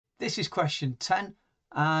This is question 10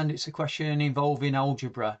 and it's a question involving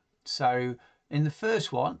algebra. So in the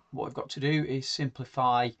first one, what we've got to do is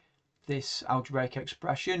simplify this algebraic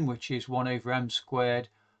expression, which is 1 over m squared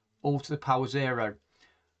all to the power 0.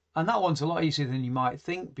 And that one's a lot easier than you might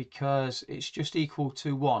think because it's just equal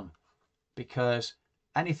to 1, because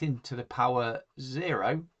anything to the power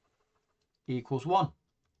 0 equals 1.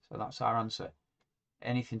 So that's our answer.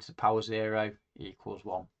 Anything to the power 0 equals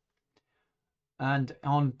 1. And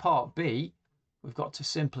on part B, we've got to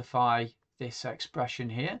simplify this expression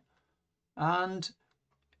here. And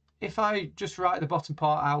if I just write the bottom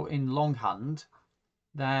part out in longhand,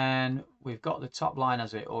 then we've got the top line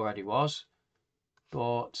as it already was.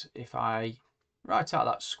 But if I write out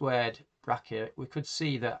that squared bracket, we could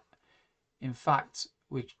see that, in fact,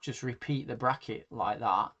 we just repeat the bracket like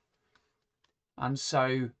that. And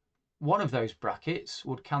so one of those brackets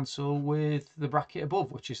would cancel with the bracket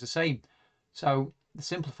above, which is the same. So the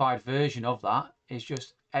simplified version of that is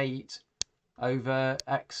just 8 over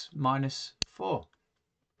x minus 4.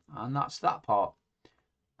 And that's that part.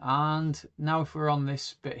 And now if we're on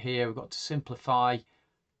this bit here, we've got to simplify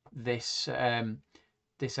this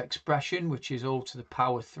this expression, which is all to the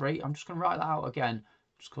power 3. I'm just going to write that out again,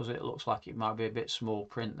 just because it looks like it might be a bit small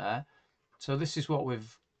print there. So this is what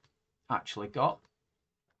we've actually got.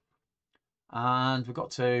 And we've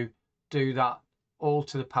got to do that all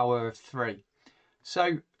to the power of 3.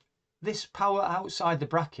 So this power outside the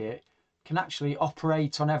bracket can actually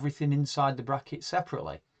operate on everything inside the bracket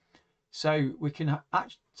separately. So we can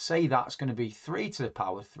say that's going to be 3 to the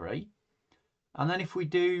power 3. And then if we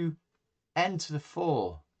do n to the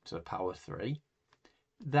 4 to the power 3,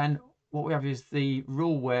 then what we have is the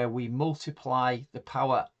rule where we multiply the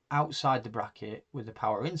power outside the bracket with the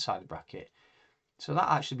power inside the bracket. So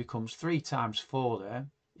that actually becomes 3 times 4 there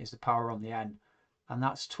is the power on the n, and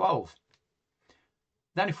that's 12.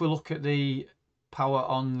 Then if we look at the power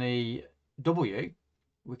on the w,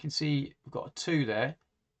 we can see we've got a 2 there,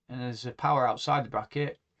 and there's a power outside the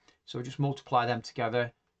bracket, so we just multiply them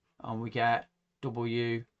together and we get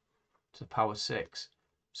w to the power 6.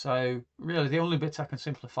 So really the only bit I can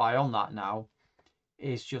simplify on that now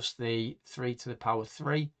is just the 3 to the power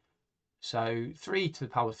 3. So 3 to the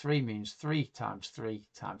power 3 means 3 times 3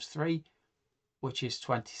 times 3, which is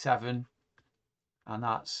 27, and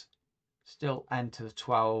that's still n to the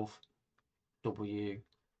 12 w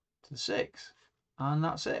to the 6, and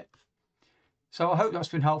that's it. So I hope that's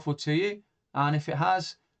been helpful to you, and if it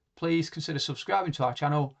has, please consider subscribing to our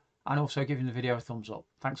channel and also giving the video a thumbs up.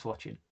 Thanks for watching.